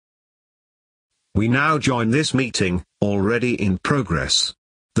We now join this meeting, already in progress.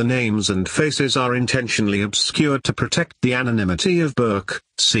 The names and faces are intentionally obscured to protect the anonymity of Burke,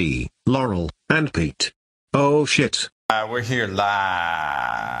 C., Laurel, and Pete. Oh shit. We're here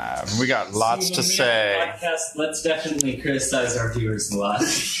live. We got lots to say. Podcast, let's definitely criticize our viewers a lot.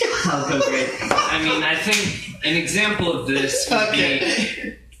 I'll go great. I mean, I think an example of this would be...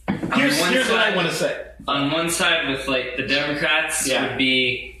 Here's what I want to say. On one side with, like, the Democrats would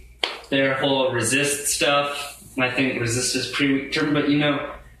be their whole resist stuff. I think resist is pretty weak term, but, you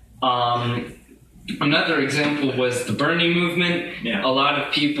know, another example was the Bernie movement. Yeah. A lot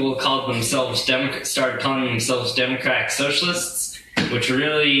of people called themselves started calling themselves Democratic Socialists, which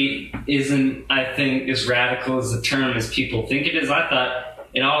really isn't, I think, as radical as the term as people think it is. I thought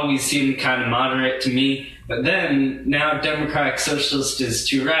it always seemed kind of moderate to me, but then now Democratic Socialist is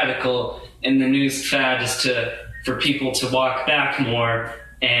too radical, and the news fad is for people to walk back more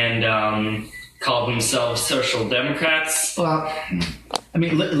and call themselves Social Democrats. Well, I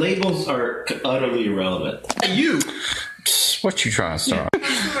mean, labels are utterly irrelevant. You! What you trying to start?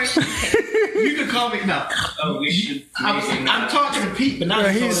 You can call me... No. Oh, we should... I'm talking to Pete, but not...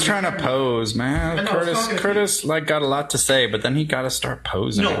 Yeah, he's trying to pose, man. Curtis like, got a lot to say, but then he got to start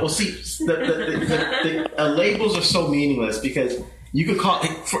posing. No, well, see, the labels are so meaningless because you could call...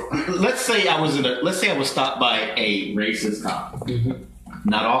 Let's say I was stopped by a racist cop. Mm-hmm.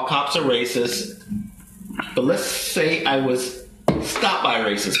 Not all cops are racist, but let's say I was stopped by a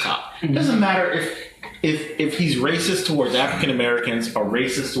racist cop. It doesn't matter if he's racist towards African Americans or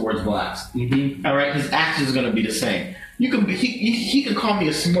racist towards blacks. Mm-hmm. All right, his actions are going to be the same. He can call me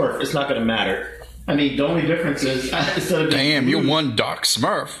a Smurf. It's not going to matter. I mean, the only difference is instead of being you're one dark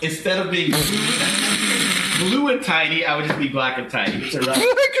Smurf. Instead of being blue and tiny, I would just be black and tiny. It's black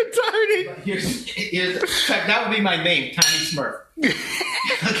and tiny. In fact, that would be my name, Tiny Smurf.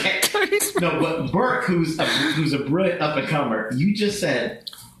 Okay. No, but Burke, who's a brilliant up and comer, you just said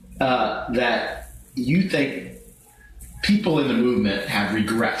that you think people in the movement have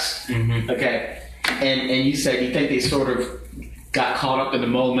regressed. Mm-hmm. Okay, and you said you think they sort of got caught up in the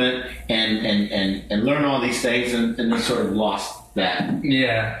moment and learned all these things and then sort of lost that.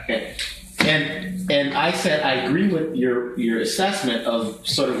 Yeah. Okay. And I said I agree with your assessment of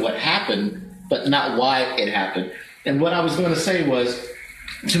sort of what happened, but not why it happened. And what I was going to say was,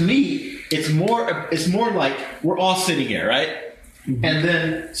 to me, it's more like we're all sitting here, right? Mm-hmm. And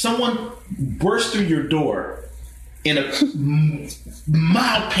then someone bursts through your door in a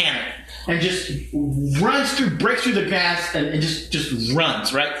mild panic and just breaks through the glass and just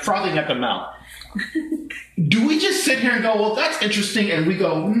runs, right? Frothing at the mouth. Do we just sit here and go, well, that's interesting, and we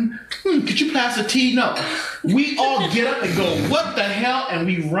go, could you pass a tea? No. We all get up and go, what the hell? And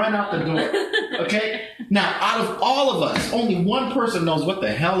we run out the door. Okay? Now, out of all of us, only one person knows what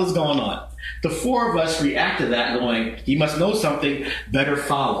the hell is going on. The four of us react to that going, he must know something, better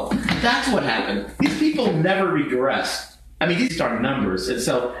follow. That's what happened. These people never regress. I mean, these are numbers. And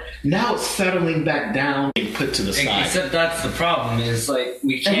so now it's settling back down and put to the side. Except that's the problem is, like,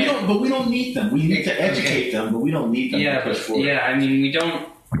 we can't... But we don't need them. We need to educate them, but we don't need them to push forward. Yeah, I mean, we don't...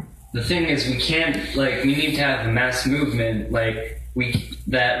 The thing is, we can't, like, we need to have a mass movement, like,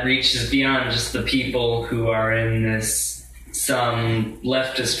 that reaches beyond just the people who are in this some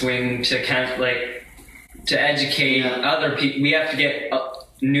leftist wing to kind of, like, to educate other people. We have to get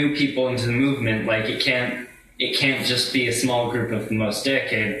new people into the movement. Like, it can't just be a small group of the most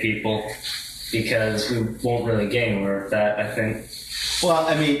dedicated people, because we won't really get anywhere with that, I think. Well,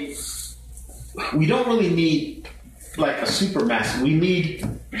 I mean, we don't really need like a super mass. We need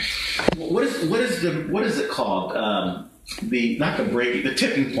what is it called? The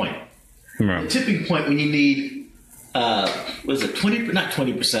tipping point. Right. The tipping point when you need what is it? 20%? Not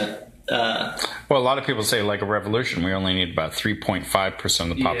 20%. Well, a lot of people say, like a revolution, we only need about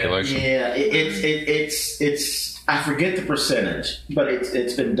 3.5% of the population. Yeah, it's I forget the percentage, but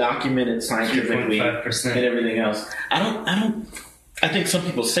it's been documented scientifically and everything else. I think some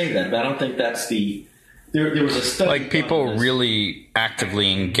people say that, but I don't think that's the. There was a study. Like people really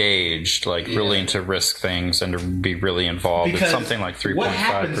actively engaged, like willing to risk things and to be really involved. Because it's something like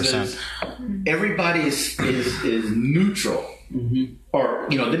 3.5%. Everybody is neutral. Mm-hmm. Or,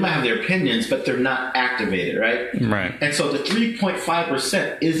 they might have their opinions, but they're not activated, right? Right. And so the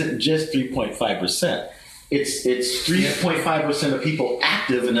 3.5% isn't just 3.5%. It's 3.5% of people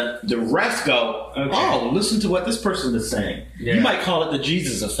active, and the rest go, oh, listen to what this person is saying. Yeah. You might call it the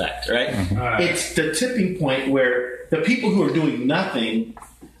Jesus effect, right? Mm-hmm. Right? It's the tipping point where the people who are doing nothing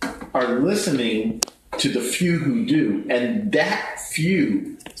are listening to the few who do, and that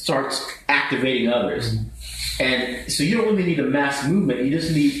few starts activating others. Mm-hmm. And so you don't really need a mass movement. You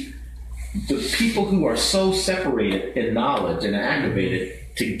just need the people who are so separated in knowledge and activated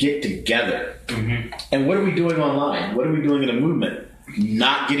to get together. Mm-hmm. And what are we doing online? What are we doing in a movement?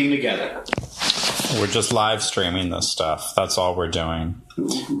 Not getting together. We're just live streaming this stuff. That's all we're doing.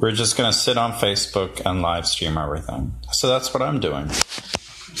 We're just going to sit on Facebook and live stream everything. So that's what I'm doing.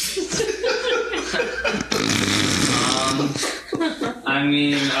 I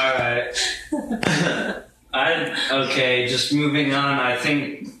mean, all right. Okay, just moving on. I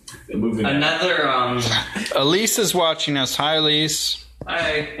think another. Elise is watching us. Hi, Elise.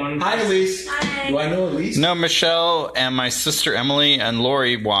 Hi. Hi, Elise. Hi. Do I know Elise? No, Michelle and my sister Emily and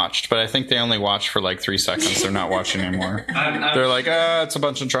Lori watched, but I think they only watched for like 3 seconds. They're not watching anymore. They're like, it's a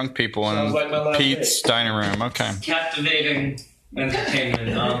bunch of drunk people in like Pete's dining room. Okay. Captivating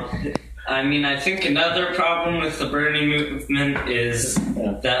entertainment. I mean, I think another problem with the Bernie movement is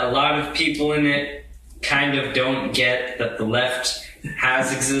that a lot of people in it kind of don't get that the left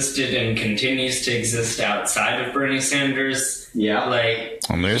has existed and continues to exist outside of Bernie Sanders. Yeah.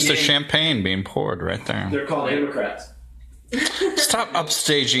 Well, there's the champagne being poured right there. They're called Democrats. Stop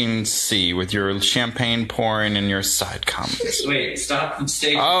upstaging C with your champagne pouring and your side comments. Wait, stop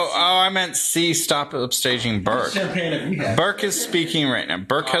upstaging. Oh, I meant C. Stop upstaging Burke. Champagne have you had? Burke is speaking right now.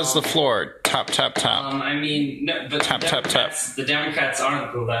 Burke has the floor. Tap, tap, tap. I mean, no, but tap, tap, tap. The Democrats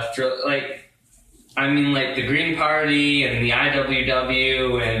aren't the left. I mean, the Green Party and the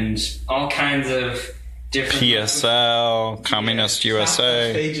IWW and all kinds of different... PSL, Communist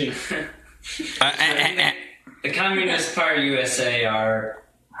USA. The Communist Party USA are...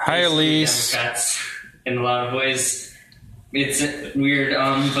 Hi, Elise. Democrats in a lot of ways. It's weird,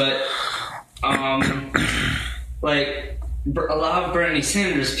 but... a lot of Bernie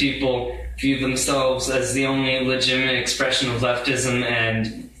Sanders people view themselves as the only legitimate expression of leftism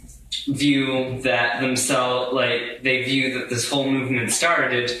and view that they view that this whole movement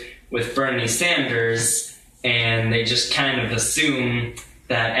started with Bernie Sanders, and they just kind of assume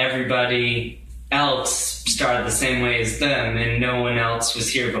that everybody else started the same way as them and no one else was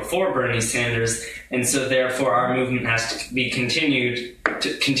here before Bernie Sanders, and so therefore our movement has to be continue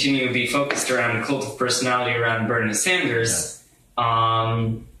to be focused around a cult of personality around Bernie Sanders.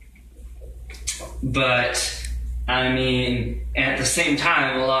 But I mean, at the same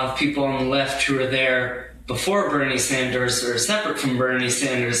time, a lot of people on the left who were there before Bernie Sanders or separate from Bernie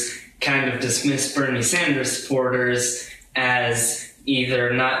Sanders kind of dismiss Bernie Sanders supporters as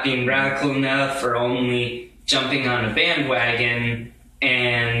either not being radical enough or only jumping on a bandwagon.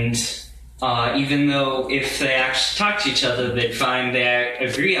 And even though if they actually talk to each other, they'd find they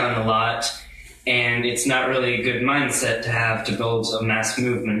agree on a lot. And it's not really a good mindset to have to build a mass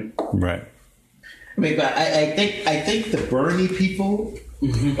movement. Right. I mean, but I think the Bernie people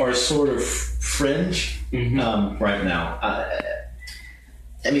are sort of fringe right now.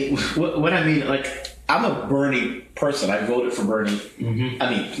 I mean, what I mean, I'm a Bernie person. I voted for Bernie. I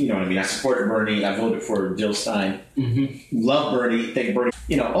mean, you know what I mean. I supported Bernie. I voted for Jill Stein. Love Bernie. Think Bernie.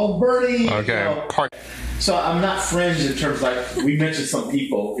 Bernie. Okay. So I'm not fringe in terms we mentioned some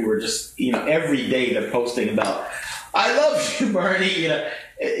people who were just every day they're posting about I love you, Bernie.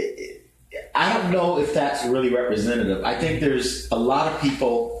 I don't know if that's really representative. I think there's a lot of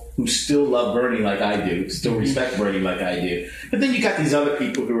people who still love Bernie like I do, still respect Bernie like I do. But then you got these other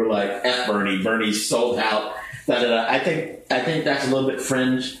people who are like, F Bernie, Bernie's sold out, da-da-da. I think that's a little bit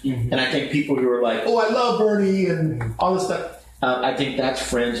fringe. And I think people who are like, oh, I love Bernie and all this stuff, I think that's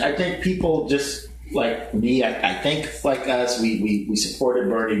fringe. I think people just like me, I think like us, we supported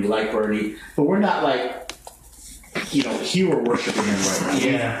Bernie, we like Bernie, but we're not hero worshiping him right now.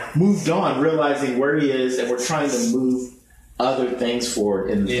 Yeah. We've moved on, realizing where he is, and we're trying to move other things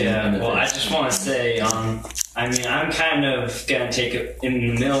forward. I just want to say, I mean, I'm kind of going to take it in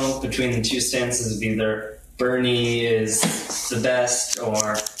the middle between the two stances of either Bernie is the best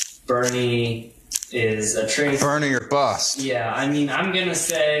or Bernie is a traitor. Bernie or bust. Yeah, I mean, I'm going to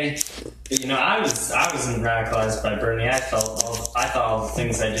say, I wasn't radicalized by Bernie. I thought all the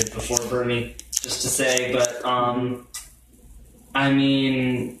things I did before Bernie, just to say, but I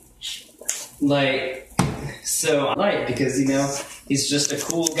mean, because he's just a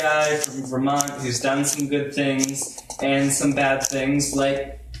cool guy from Vermont who's done some good things and some bad things,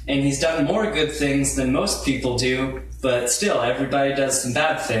 and he's done more good things than most people do, but still everybody does some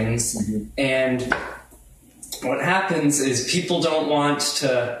bad things. And what happens is people don't want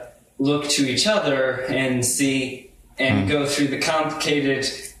to look to each other and see and go through the complicated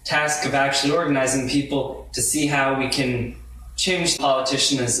task of actually organizing people to see how we can change the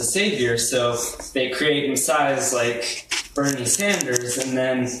politician as a savior. So they create messiahs like Bernie Sanders, and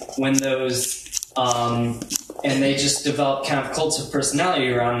then when those and they just develop kind of cults of personality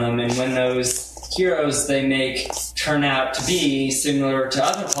around them. And when those heroes they make turn out to be similar to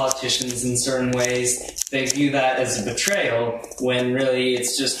other politicians in certain ways, they view that as a betrayal, when really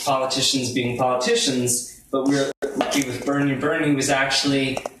it's just politicians being politicians. But we're lucky with Bernie. Bernie was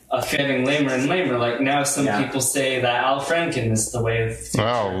actually getting lamer and lamer. Like now some people say that Al Franken is the way of...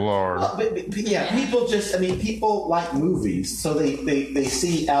 Oh, Lord. But people like movies, so they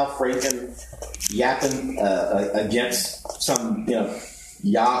see Al Franken yapping against some,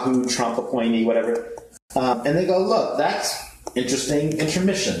 Yahoo Trump appointee, whatever, and they go, look, that's interesting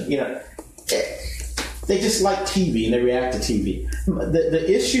intermission. They just like TV and they react to TV.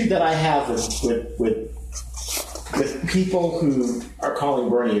 The issue that I have with people who are calling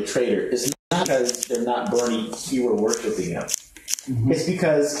Bernie a traitor is not because they're not Bernie hero worshiping him. Mm-hmm. It's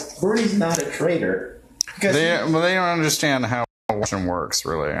because Bernie's not a traitor. Because they don't understand how Washington works,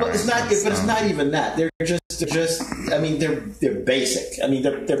 really. But it's not. But it's not even that. They're just. I mean, they're basic. I mean,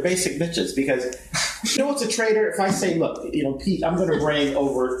 they're basic bitches. Because what's a traitor? If I say, look, Pete, I'm going to bring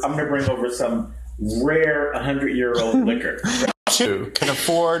over some rare 100-year-old liquor. Who can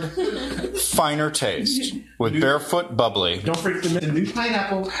afford finer taste with Barefoot Bubbly. Don't forget the new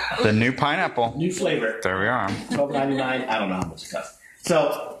pineapple. The new pineapple. New flavor. There we are. $12.99. I don't know how much it costs.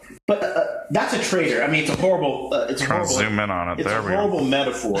 So, but that's a traitor. I mean, it's a horrible. Zoom in on it. It's there a horrible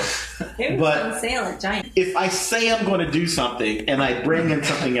metaphor. It was on sale at Giant. If I say I'm going to do something and I bring in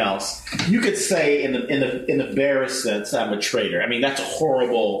something else, you could say in the barest sense I'm a traitor. I mean, that's a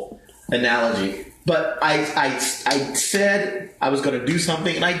horrible analogy. But I said I was going to do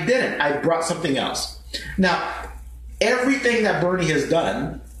something and I didn't. I brought something else. Now, everything that Bernie has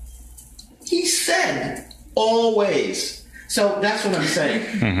done, he said always. So that's what I'm saying.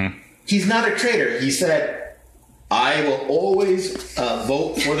 Mm-hmm. He's not a traitor. He said, I will always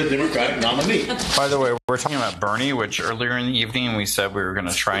vote for the Democratic nominee. By the way, we're talking about Bernie, which earlier in the evening we said we were going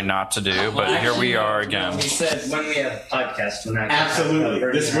to try not to do, but here we are again. We said when we have a podcast, we're not absolutely.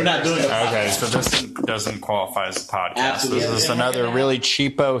 We're not doing a podcast. Okay, so this doesn't qualify as a podcast. Absolutely. This is another really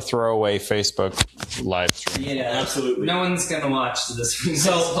cheapo throwaway Facebook live stream. Yeah, absolutely. No one's going to watch this.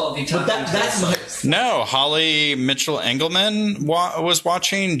 So, but that's my... No, Holly Mitchell Engelman was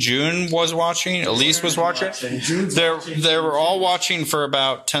watching. June was watching. Elise was watching. They were all watching for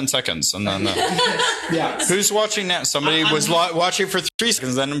about 10 seconds, and then yeah. Who's watching now? Somebody was watching for 3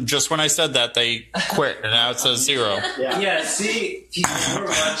 seconds. Then just when I said that, they quit, and now it says 0. Yeah. See, people were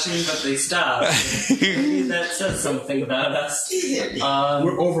watching, but they stopped. Maybe that says something about us.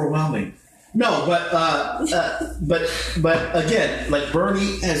 We're overwhelming. No, but again, like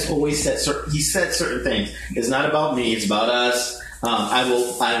Bernie has always said, he said certain things. It's not about me; it's about us. I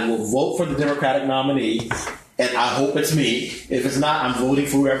will vote for the Democratic nominee, and I hope it's me. If it's not, I'm voting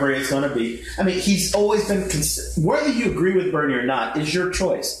for whoever it's going to be. I mean, he's always been whether you agree with Bernie or not is your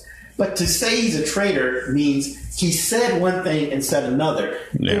choice. But to say he's a traitor means he said one thing and said another.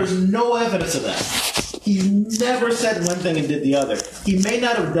 Yeah. There's no evidence of that. He never said one thing and did the other. He may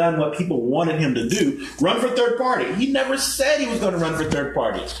not have done what people wanted him to do, run for third party. He never said he was going to run for third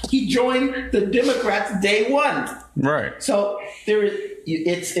party. He joined the Democrats day one. Right. So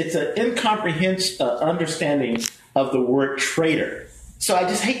it's an incomprehensible understanding of the word traitor. So I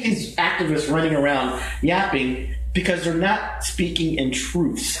just hate these activists running around yapping because they're not speaking in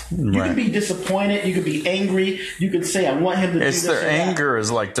truth. Right. You can be disappointed. You can be angry. You can say, I want him to do this. Their anger is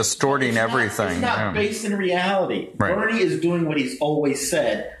like distorting everything. It's not based in reality. Right. Bernie is doing what he's always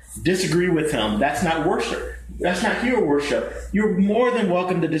said. Disagree with him. That's not worship. That's not hero worship. You're more than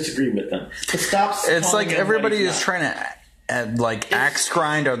welcome to disagree with them. But stop. It's like everybody is trying to axe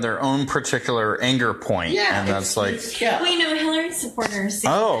grind on their own particular anger point. Yeah, and that's we know Hillary supporters.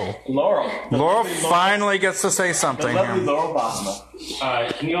 Oh, Laurel finally gets to say something. The lovely Laurel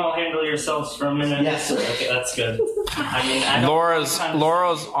Bosma. Can you all handle yourselves for a minute? Yes, sir. Okay, that's good. I mean, Laura's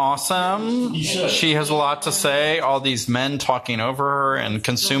awesome. She has a lot to say. All these men talking over her and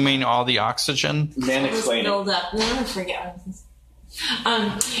consuming all the oxygen. Man explaining. Build up. No, I forget what I was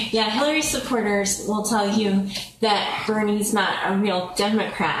Hillary supporters will tell you that Bernie's not a real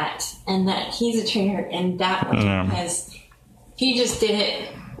Democrat and that he's a traitor in that way because he just did it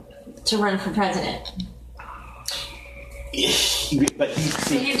to run for president.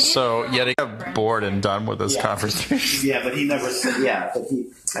 So yet he got bored and done with this conversation. Yeah, but he never said. Yeah, but he.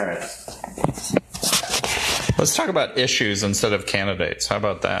 All right. Let's talk about issues instead of candidates. How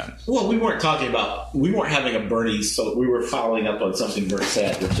about that? Well, we weren't having a Bernie, so we were following up on something Bert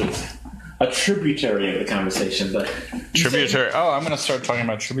said, which is a tributary of the conversation. But tributary. I'm going to start talking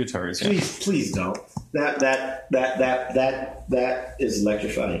about tributaries. Yeah. Please don't. That is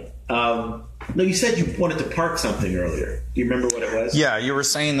electrifying. No, you said you wanted to park something earlier. Do you remember what it was? Yeah, you were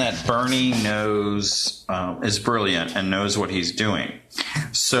saying that Bernie is brilliant and knows what he's doing.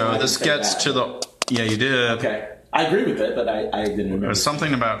 So this gets to the... Yeah, you did. Okay. I agree with it, but I didn't remember. There's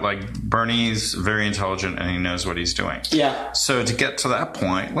something about, like, Bernie's very intelligent and he knows what he's doing. Yeah. So to get to that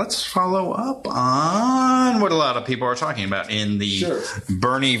point, let's follow up on what a lot of people are talking about in the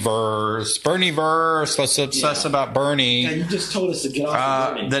Bernie-verse. Bernie-verse. Let's obsess about Bernie. Yeah, you just told us to get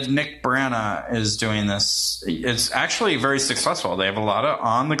off Bernie. That Nick Brana is doing this. It's actually very successful. They have a lot of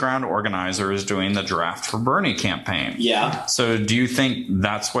on-the-ground organizers doing the Draft for Bernie campaign. Yeah. So do you think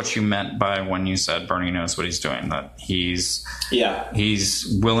that's what you meant by when you said Bernie knows what he's doing? That he's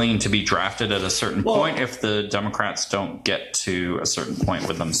willing to be drafted at a certain point if the Democrats don't get to a certain point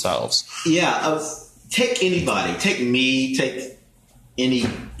with themselves. Yeah, take anybody, take me, take any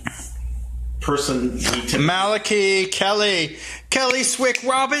person. Malachi Kelly Swick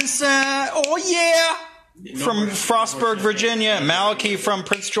Robinson. Oh yeah. From Frostburg, Virginia. Malachi from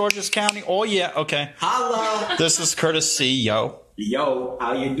Prince George's County. Oh yeah. Okay. Hello. This is Curtis C. Yo,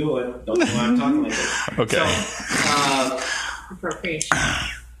 how you doing? Don't know why I'm talking like this. Okay. Appropriation.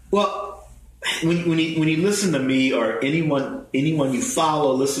 Well, when you listen to me or anyone you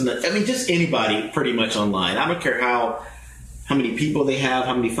follow, listen to, I mean, just anybody pretty much online. I don't care how many people they have,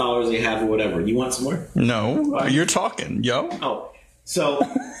 how many followers they have, or whatever. You want some more? No, you're talking, yo. Oh, so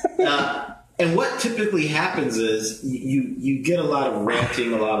and what typically happens is you get a lot of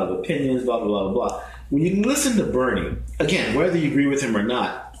ranting, a lot of opinions, blah blah blah blah. When you listen to Bernie, again, whether you agree with him or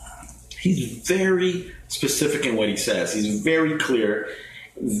not, he's very specific in what he says. He's very clear,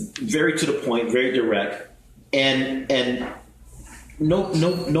 very to the point, very direct, and no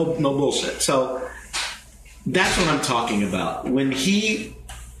bullshit. So that's what I'm talking about. When he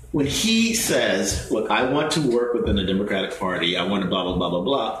says, "Look, I want to work within the Democratic Party. I want to blah blah blah blah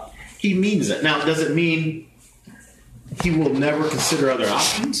blah," he means it. Now, does it mean he will never consider other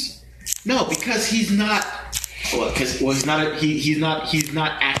options? No, because he's not. He's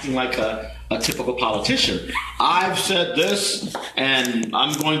not acting like a typical politician. I've said this, and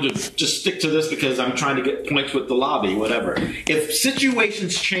I'm going to just stick to this because I'm trying to get points with the lobby, whatever. If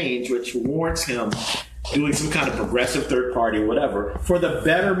situations change, which warrants him doing some kind of progressive third party, whatever, for the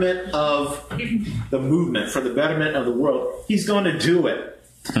betterment of the movement, for the betterment of the world, he's going to do it.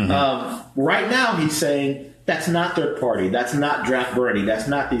 Mm-hmm. Right now, he's saying that's not third party, that's not Draft Bernie, that's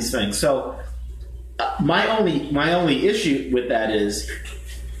not these things. So my only issue with that is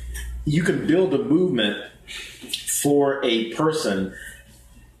you can build a movement for a person,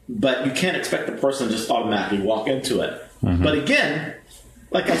 but you can't expect the person to just automatically walk into it. Mm-hmm. But again,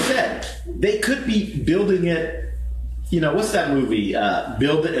 like I said, they could be building it. You know, what's that movie?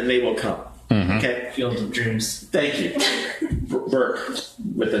 Build It and They Will Come. Mm-hmm. Okay, Field of Dreams. Thank you, Burke,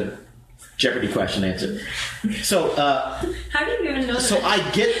 with the Jeopardy question answered. So, how do you even know? So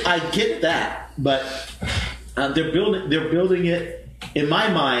that? I get that, but they're building it. In my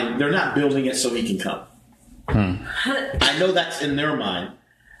mind, they're not building it so he can come. I know that's in their mind.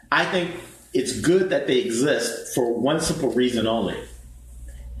 I think it's good that they exist for one simple reason only.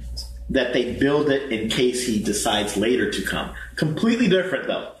 That they build it in case he decides later to come. Completely different,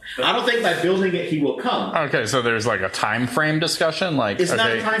 though. I don't think by building it he will come. Okay, so there's like a time frame discussion. Like it's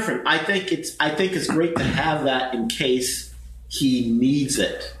not a time frame. I think it's great to have that in case he needs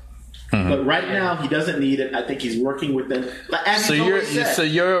it. Mm-hmm. But right now he doesn't need it. I think he's working with them. So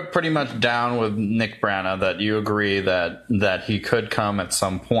you're pretty much down with Nick Brana that you agree that he could come at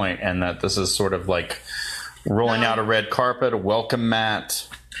some point, and that this is sort of like rolling out a red carpet, a welcome mat.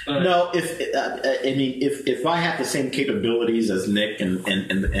 No, if I had the same capabilities as Nick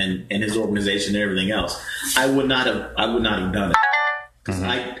and his organization and everything else, I would not have done it. Because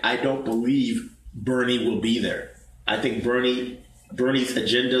I don't believe Bernie will be there. I think Bernie's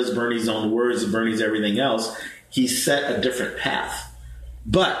agendas, Bernie's own words, Bernie's everything else, he set a different path.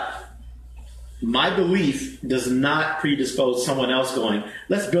 But my belief does not predispose someone else going,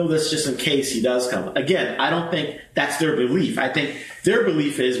 let's build this just in case he does come. Again, I don't think that's their belief. I think their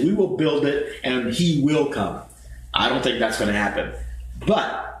belief is we will build it and he will come. I don't think that's going to happen.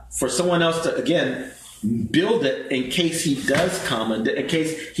 But for someone else to, again, build it in case he does come, and in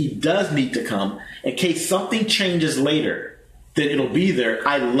case he does need to come, in case something changes later, then it'll be there.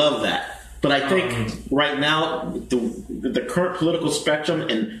 I love that. But I think right now, the current political spectrum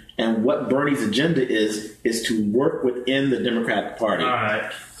and what Bernie's agenda is to work within the Democratic Party. All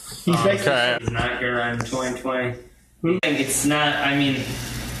right. He's basically he's not going to run in 2020. It's not, I mean,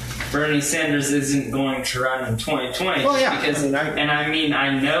 Bernie Sanders isn't going to run in 2020. Well, yeah. Because,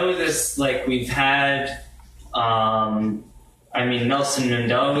 I know this, like, we've had I mean, Nelson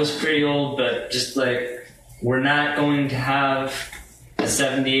Mandela was pretty old, but just like, we're not going to have a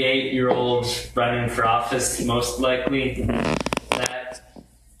 78-year-old running for office, most likely. That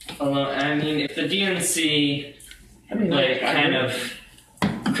alone, I mean, if the DNC kind of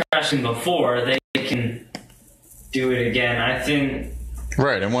crashing before, they can do it again. I think.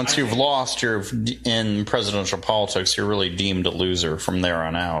 Right, and once you've lost, you're in presidential politics. You're really deemed a loser from there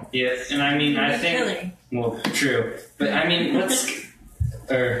on out. Yes, and I mean, I think. Well, true, but I mean, what's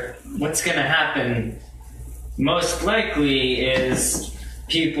going to happen? Most likely is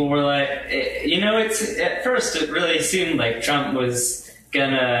people were like, it's at first it really seemed like Trump was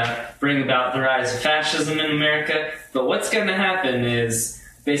gonna bring about the rise of fascism in America, but what's gonna happen is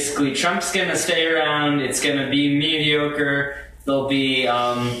basically Trump's gonna stay around. It's gonna be mediocre. There'll be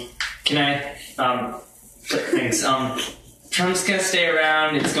Trump's gonna stay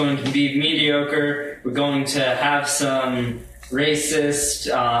around. It's going to be mediocre. We're going to have some racist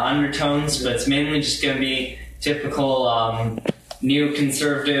undertones, but it's mainly just going to be typical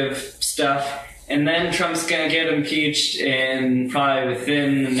neoconservative stuff. And then Trump's going to get impeached probably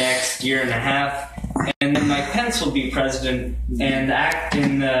within the next year and a half. And then Mike Pence will be president. And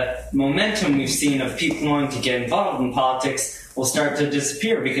the momentum we've seen of people wanting to get involved in politics will start to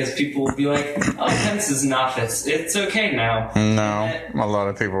disappear because people will be like, oh, Pence is in office. It's okay now. No, a lot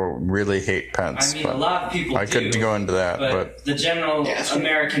of people really hate Pence. I mean, a lot of people I couldn't go into that. But the general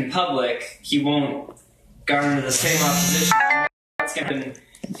American public, he won't garner the same opposition. What's going to happen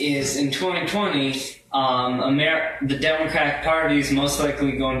is in 2020, the Democratic Party is most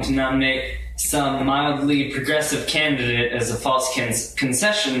likely going to nominate some mildly progressive candidate as a false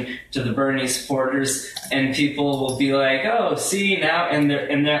concession to the Bernie supporters, and people will be like, oh, see, now, and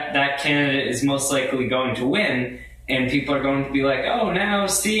that candidate is most likely going to win, and people are going to be like, oh, now,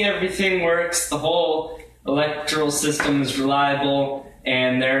 see, everything works, the whole electoral system is reliable,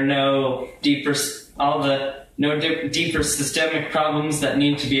 and there are no deeper systemic problems that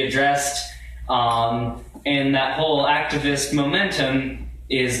need to be addressed, and that whole activist momentum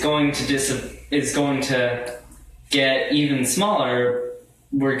is going to get even smaller.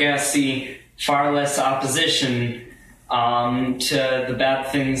 We're going to see far less opposition to the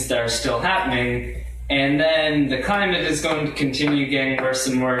bad things that are still happening, and then the climate is going to continue getting worse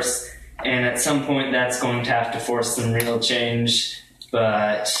and worse, and at some point that's going to have to force some real change.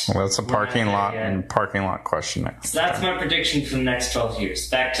 But that's a parking lot question next. So that's my prediction for the next 12 years.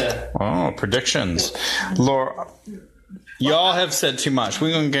 Back to predictions. Laura, y'all have said too much.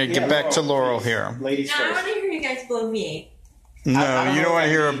 We're going to get back to Laurel here. Ladies first. I want to hear you guys blow V8. No, you don't want to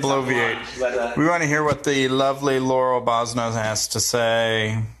hear a blow V8. We want to hear what the lovely Laurel Bosma has to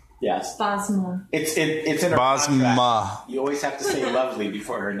say. Yes. Bosma. It's in her Bosma. Contract. You always have to say lovely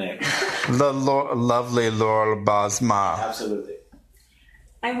before her name. The lovely Laurel Bosma. Absolutely.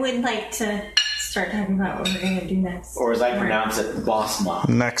 I would like to start talking about what we're going to do next. Or as I pronounce it, Bosma.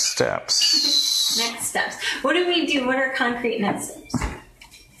 Next steps. Next steps. What do we do? What are concrete next steps?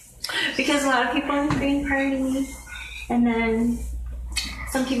 Because a lot of people in the Green Party, and then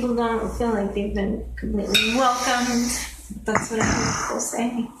some people don't feel like they've been completely welcomed. That's what I hear people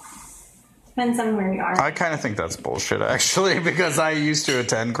say. Depends on where you are. I kind of think that's bullshit, actually, because I used to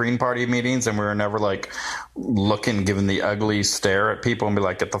attend Green Party meetings and we were never like giving the ugly stare at people and be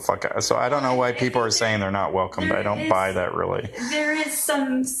like, get the fuck out. So I don't know why people are saying they're not welcomed. I don't buy that, really. There is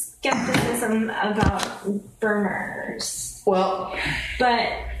some skepticism about burners. Well, but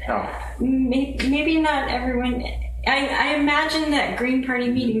maybe not everyone. I imagine that Green Party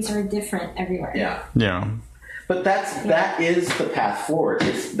meetings are different everywhere. Yeah. Yeah. But that is the path forward.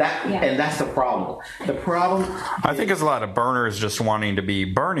 And that's the problem. The problem, I think, is a lot of burners just wanting to be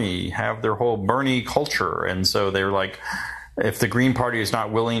Bernie, have their whole Bernie culture, and so they're like, if the Green Party is not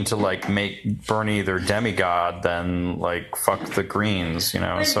willing to like make Bernie their demigod, then like fuck the Greens, you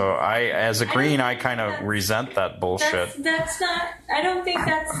know. But so as a Green, I kind of resent that bullshit. That's not. I don't think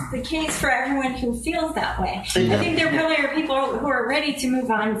that's the case for everyone who feels that way. I think there probably are people who are ready to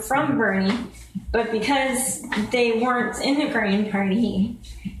move on from Bernie. But because they weren't in the Green Party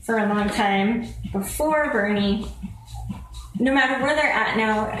for a long time before Bernie, no matter where they're at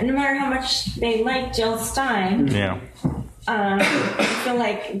now, no matter how much they like Jill Stein, I feel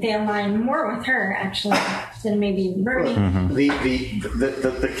like they align more with her actually than maybe Bernie. Mm-hmm.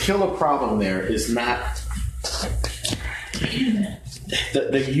 The killer problem there is not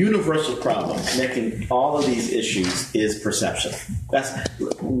the universal problem connecting all of these issues is perception. That's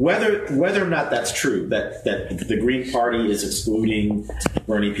whether or not that's true, that the Green Party is excluding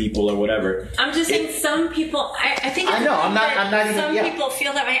Bernie people or whatever. I'm just saying some people. I think I know. I'm not even. Some people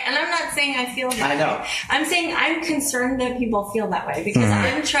feel that way, and I'm not saying I feel that way. I know. I'm saying I'm concerned that people feel that way because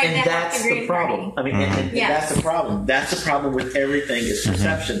I'm trying to help the Green problem. Party. I mean, and that's the problem. That's the problem with everything is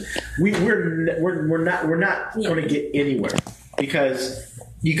perception. We're not going to get anywhere because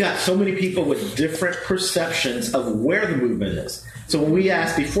you got so many people with different perceptions of where the movement is. So when we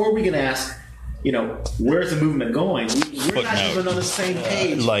ask, before we can ask, where's the movement going? We're not even on the same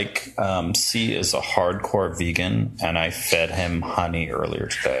page. C is a hardcore vegan, and I fed him honey earlier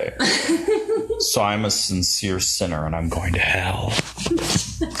today. So I'm a sincere sinner, and I'm going to hell.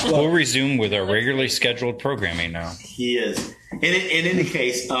 We'll resume with our regularly scheduled programming now. He is. In any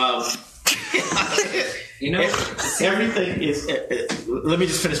case, everything is. Let me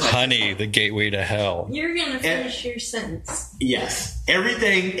just finish my honey, the gateway to hell. You're gonna finish your sentence. Yes,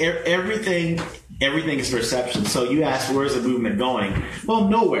 everything is perception. So you ask, where's the movement going? Well,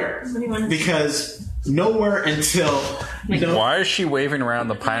 nowhere. What do you want to say? Nowhere until. Why is she waving around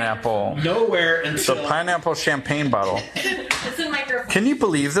the pineapple? Nowhere until the pineapple champagne bottle. It's a microphone. Can you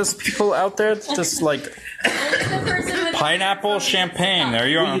believe this? People out there just like pineapple champagne. There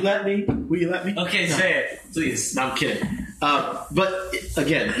you are. Will you let me? Okay, say it, please. No, I'm kidding. But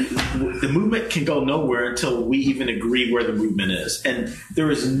again, the movement can go nowhere until we even agree where the movement is, and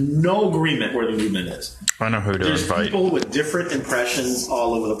there is no agreement where the movement is. I know who to There's invite. People with different impressions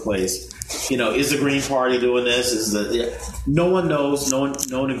all over the place. Is the Green Party doing this? No one knows. No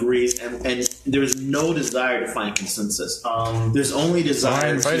one agrees, and there's no desire to find consensus. There's only desire.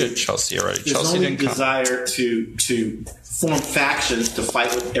 I invited Chelsea already. There's Chelsea only didn't come. desire to form factions to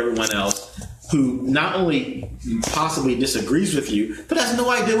fight with everyone else who not only possibly disagrees with you, but has no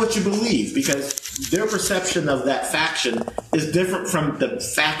idea what you believe because their perception of that faction is different from the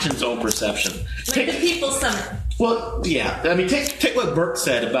faction's own perception. Like the People's Summit. Well, yeah. I mean, take what Burke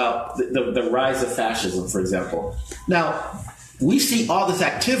said about the rise of fascism, for example. Now, we see all this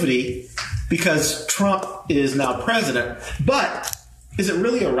activity because Trump is now president, but is it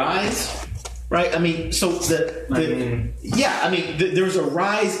really a rise? Right? I mean, so there's a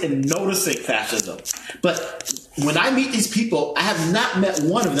rise in noticing fascism. But when I meet these people, I have not met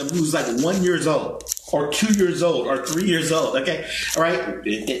one of them who's like 1 year old or 2 years old or 3 years old. Okay. All right.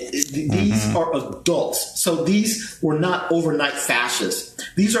 These are adults. So these were not overnight fascists.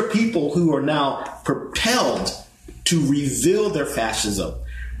 These are people who are now propelled to reveal their fascism.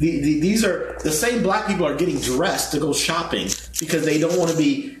 These are the same black people are getting dressed to go shopping because they don't want to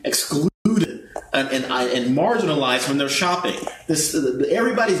be excluded and marginalized when they're shopping.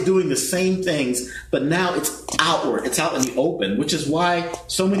 Everybody's doing the same things, but now it's outward. It's out in the open, which is why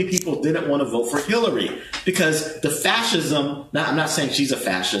so many people didn't want to vote for Hillary because the fascism. Now, I'm not saying she's a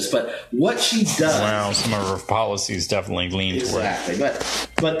fascist, but what she does. Well, some of her policies definitely lean toward. Exactly,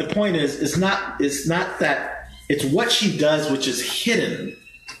 but the point is, it's not that. It's what she does, which is hidden,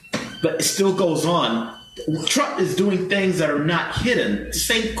 but it still goes on. Trump is doing things that are not hidden. The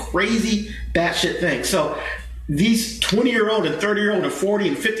same crazy batshit thing. So these 20-year-old and 30-year-old and 40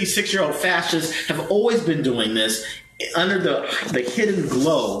 and 56-year-old fascists have always been doing this under the hidden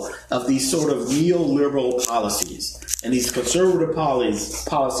glow of these sort of neoliberal policies and these conservative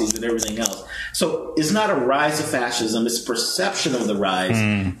policies and everything else. So it's not a rise of fascism. It's perception of the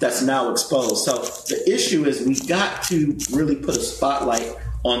rise that's now exposed. So the issue is we got to really put a spotlight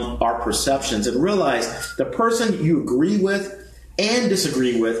on our perceptions and realize the person you agree with and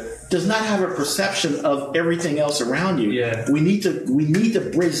disagree with does not have a perception of everything else around you. Yeah. We need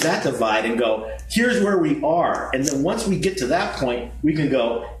to bridge that divide and go, here's where we are. And then once we get to that point, we can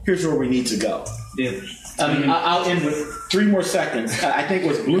go, here's where we need to go. Yeah. I mean, I'll end with 3 more seconds. I think it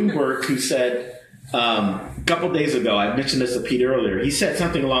was Bloomberg who said a couple of days ago, I mentioned this to Pete earlier, he said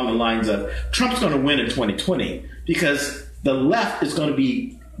something along the lines of Trump's going to win in 2020 because the left is going to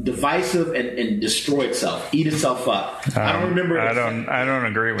be divisive and destroy itself, eat itself up. I don't remember. I don't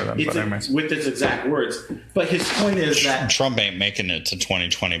agree with him. But anyways. With his exact words. But his point is that Trump ain't making it to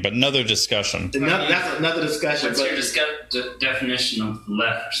 2020. But another discussion. That's another discussion. What's your definition of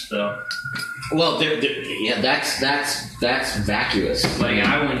left, though? Well, that's vacuous. Like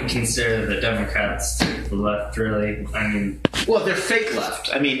I wouldn't consider the Democrats the left, really. I mean, well, they're fake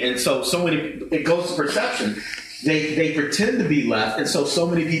left. I mean, and so many. It goes to perception. They pretend to be left, and so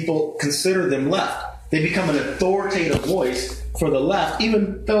many people consider them left. They become an authoritative voice for the left,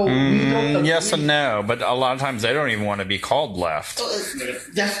 even though we don't agree. Yes and no, but a lot of times they don't even want to be called left.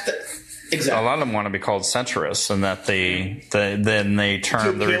 Exactly. A lot of them want to be called centrists, and that then they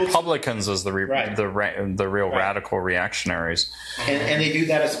term the Republicans as the real radical reactionaries, and they do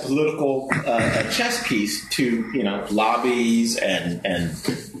that as a political chess piece to lobbies and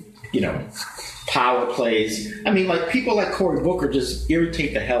power plays. I mean, like people like Cory Booker just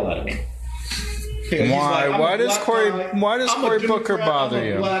irritate the hell out of me. Why? Like, why does Cory Booker bother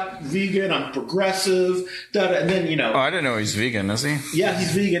you? I'm a black vegan. I'm progressive. And then Oh, I didn't know he's vegan. Is he? Yeah,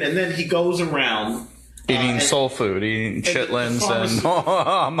 he's vegan. And then he goes around eating soul food, eating chitlins and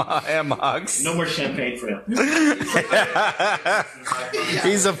hammocks. No more champagne for him.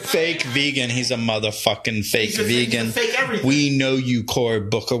 He's a fake vegan. He's a motherfucking fake vegan. He's a fake everything. We know you, Cory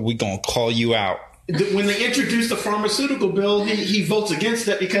Booker. We gonna call you out. When they introduced the pharmaceutical bill, he votes against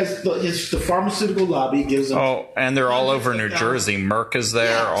it because the pharmaceutical lobby gives them. Oh, and they're all over New Jersey. Merck is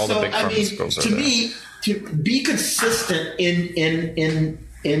there. Yeah, all the big pharmaceuticals are there. To me, to be consistent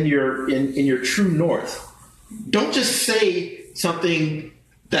in your true north, don't just say something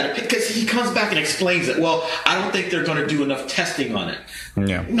that, because he comes back and explains it. Well, I don't think they're going to do enough testing on it.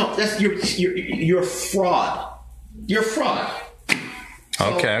 Yeah. No, that's you're a fraud. You're a fraud.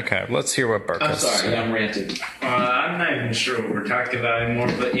 Okay. Let's hear what Burke has. I'm sorry, I'm ranting. I'm not even sure what we're talking about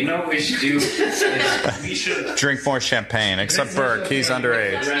anymore, but you know what we should do? We should drink more champagne, except Burke. He's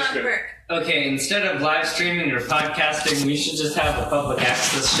underage. That's not Burke. Okay, instead of live streaming or podcasting, we should just have a public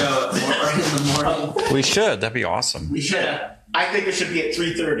access show in the morning. We should. That'd be awesome. We should. I think it should be at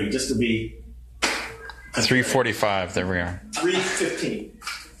 3:30, just to be 3:45. There we are. 3:15.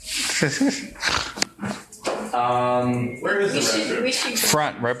 Where is the restroom? We should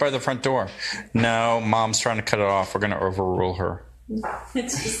Front, right by the front door. No, Mom's trying to cut it off. We're going to overrule her.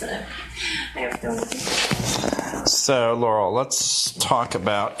 It's just that I have no idea. So, Laurel, let's talk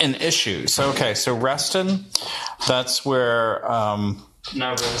about an issue. So Reston, that's where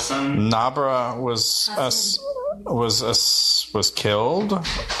Nabra was killed,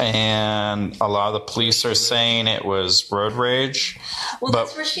 and a lot of the police are saying it was road rage. Well,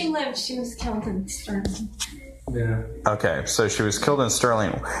 that's where she lived. She was killed in Sterling. Yeah. Okay, so she was killed in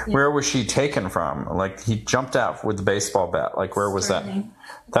Sterling. Yeah. Where was she taken from? Like, he jumped out with the baseball bat. Like, where was Sterling.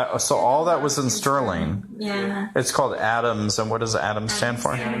 that? So all that was in Sterling. Yeah. It's called Adams, and what does Adams stand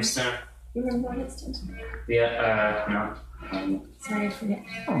for? Adams. You remember what it stands for? Yeah, no. Sorry, I forget.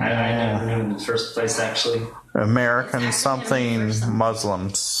 I never knew in the first place, actually. American something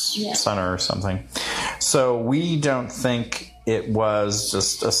Muslim Center or something. So we don't think it was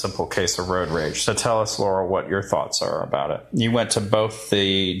just a simple case of road rage. So tell us, Laura, what your thoughts are about it. You went to both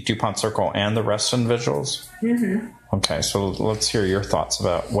the DuPont Circle and the Reston vigils? Mm-hmm. Okay, so let's hear your thoughts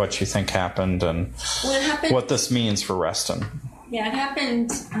about what you think happened and what this means for Reston. Yeah, it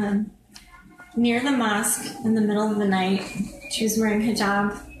happened near the mosque in the middle of the night. She was wearing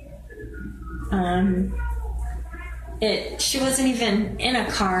hijab. She wasn't even in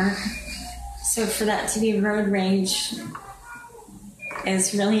a car. So for that to be road rage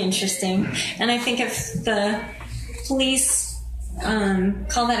is really interesting. And I think if the police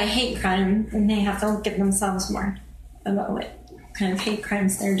call that a hate crime, then they have to look at themselves more about what kind of hate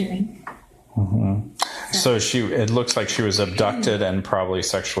crimes they're doing. Mm-hmm. So it looks like she was abducted and probably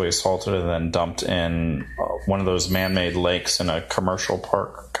sexually assaulted and then dumped in one of those man-made lakes in a commercial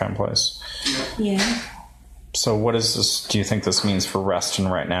park kind of place. Yeah. So what is this? Do you think this means for Reston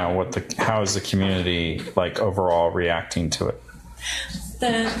right now? How is the community overall reacting to it?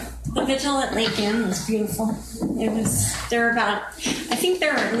 The vigil at Lake Ann was beautiful. I think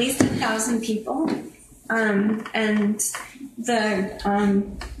there were at least 1,000 people, and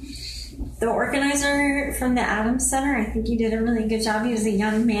the organizer from the Adams Center, I think he did a really good job. He was a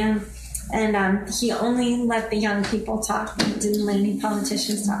young man, and he only let the young people talk. He didn't let any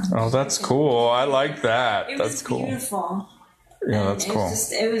politicians talk. Oh, that's cool. I like that. That's cool. Beautiful. Yeah, that's cool.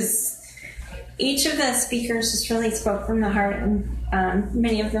 Each of the speakers just really spoke from the heart, and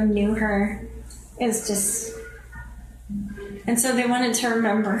many of them knew her. And so they wanted to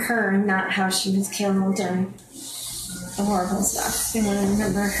remember her, not how she was killed or the horrible stuff. They want to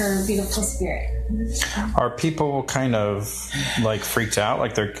remember her beautiful spirit. Are people kind of freaked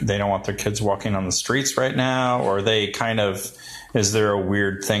out? They don't want their kids walking on the streets right now? Or is there a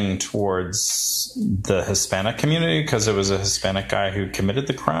weird thing towards the Hispanic community because it was a Hispanic guy who committed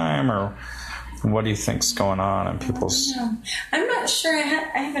the crime? Or what do you think's going on in people's... I'm not sure.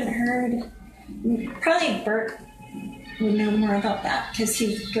 I haven't heard. Probably Burke would know more about that because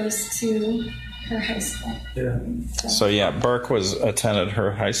he goes to her high school. Yeah. So Burke attended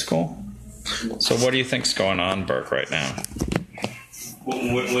her high school. So what do you think's going on, Burke, right now? What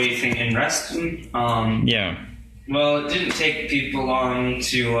do you think in Reston? Yeah. Well, it didn't take people long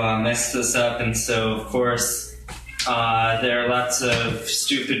to mess this up, and so, of course, there are lots of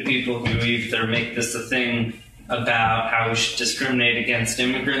stupid people who either make this a thing about how we should discriminate against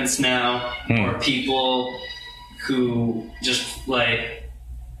immigrants now, or people who just, like,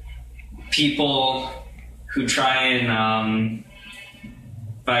 people who try and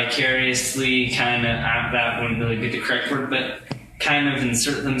vicariously kind of, that wouldn't really be the correct word, but kind of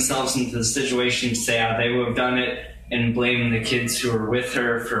insert themselves into the situation to say how they would have done it and blame the kids who were with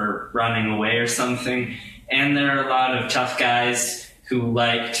her for running away or something. And there are a lot of tough guys who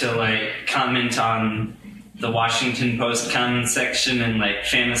like to, like, comment on the Washington Post comment section and, like,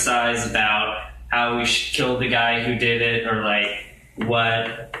 fantasize about how we should kill the guy who did it, or, like,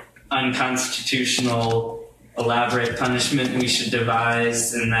 what unconstitutional elaborate punishment we should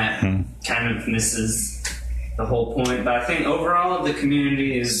devise, and that kind of misses the whole point. But I think overall the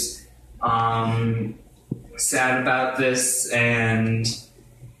community is sad about this, and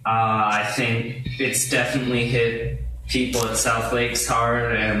I think it's definitely hit people at South Lakes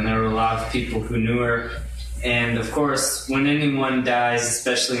hard, and there were a lot of people who knew her. And of course, when anyone dies,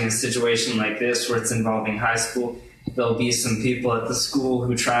 especially in a situation like this where it's involving high school, there'll be some people at the school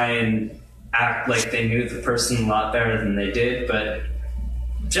who try and act like they knew the person a lot better than they did. But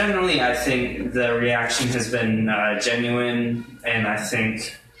generally, I think the reaction has been genuine, and I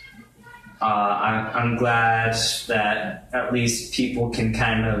think I'm glad that at least people can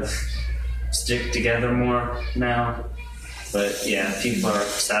kind of stick together more now. But yeah, people are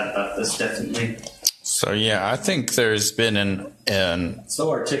sad about this, definitely. So yeah, I think there's been an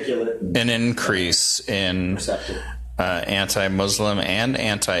increase in anti-Muslim and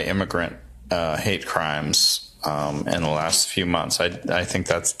anti-immigrant hate crimes in the last few months. I think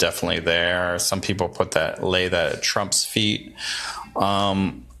that's definitely there. Some people lay that at Trump's feet.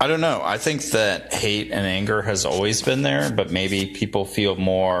 I don't know. I think that hate and anger has always been there, but maybe people feel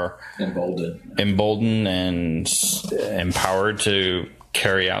more emboldened and empowered to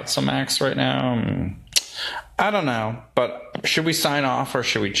carry out some acts right now. I don't know, but should we sign off or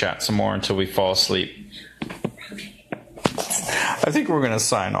should we chat some more until we fall asleep? I think we're going to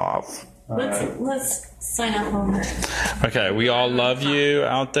sign off. Let's sign off over. Okay, we all love you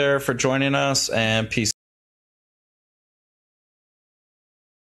out there for joining us, and peace